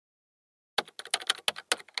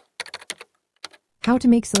How to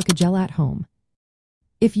make silica gel at home.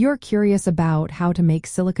 If you're curious about how to make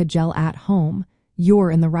silica gel at home,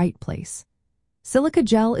 you're in the right place. Silica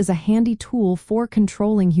gel is a handy tool for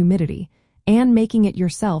controlling humidity, and making it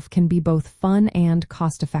yourself can be both fun and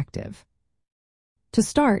cost-effective. To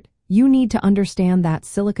start, you need to understand that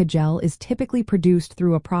silica gel is typically produced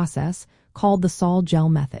through a process called the sol gel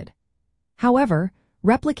method. However,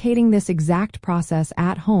 replicating this exact process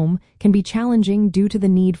at home can be challenging due to the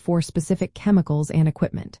need for specific chemicals and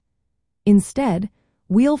equipment. Instead,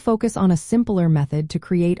 we'll focus on a simpler method to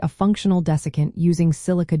create a functional desiccant using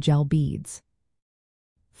silica gel beads.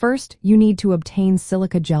 First, you need to obtain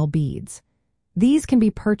silica gel beads. These can be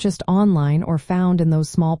purchased online or found in those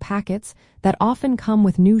small packets that often come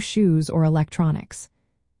with new shoes or electronics.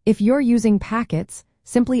 If you're using packets,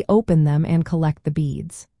 simply open them and collect the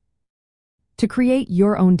beads. To create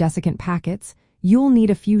your own desiccant packets, you'll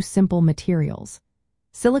need a few simple materials.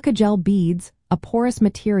 Silica gel beads, a porous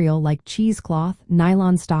material like cheesecloth,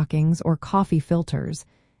 nylon stockings, or coffee filters,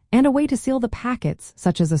 and a way to seal the packets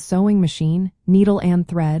such as a sewing machine, needle and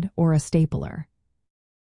thread, or a stapler.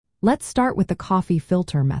 Let's start with the coffee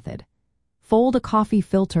filter method. Fold a coffee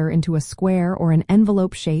filter into a square or an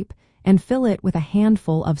envelope shape and fill it with a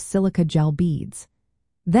handful of silica gel beads.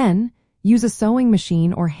 Then, use a sewing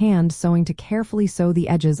machine or hand sewing to carefully sew the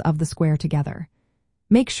edges of the square together.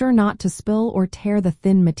 Make sure not to spill or tear the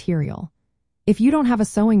thin material. If you don't have a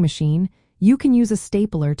sewing machine, you can use a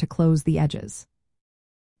stapler to close the edges.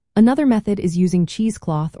 Another method is using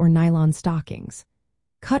cheesecloth or nylon stockings.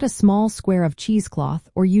 Cut a small square of cheesecloth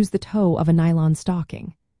or use the toe of a nylon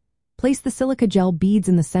stocking. Place the silica gel beads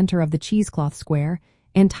in the center of the cheesecloth square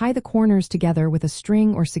and tie the corners together with a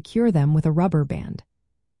string or secure them with a rubber band.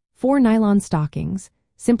 For nylon stockings,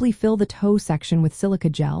 simply fill the toe section with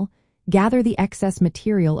silica gel, gather the excess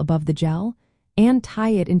material above the gel, and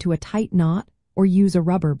tie it into a tight knot or use a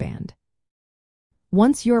rubber band.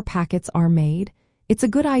 Once your packets are made, it's a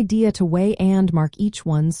good idea to weigh and mark each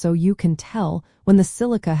one so you can tell when the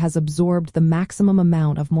silica has absorbed the maximum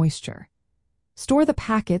amount of moisture. Store the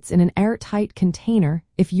packets in an airtight container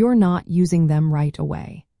if you're not using them right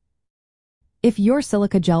away. If your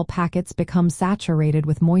silica gel packets become saturated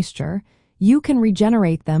with moisture, you can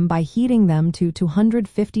regenerate them by heating them to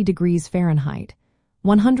 250 degrees Fahrenheit,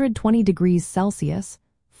 120 degrees Celsius,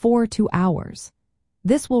 for 2 hours.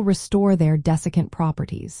 This will restore their desiccant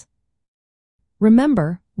properties.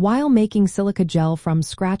 Remember, while making silica gel from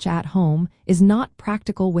scratch at home is not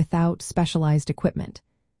practical without specialized equipment,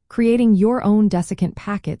 creating your own desiccant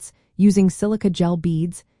packets using silica gel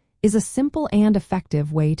beads is a simple and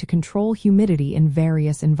effective way to control humidity in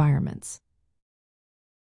various environments.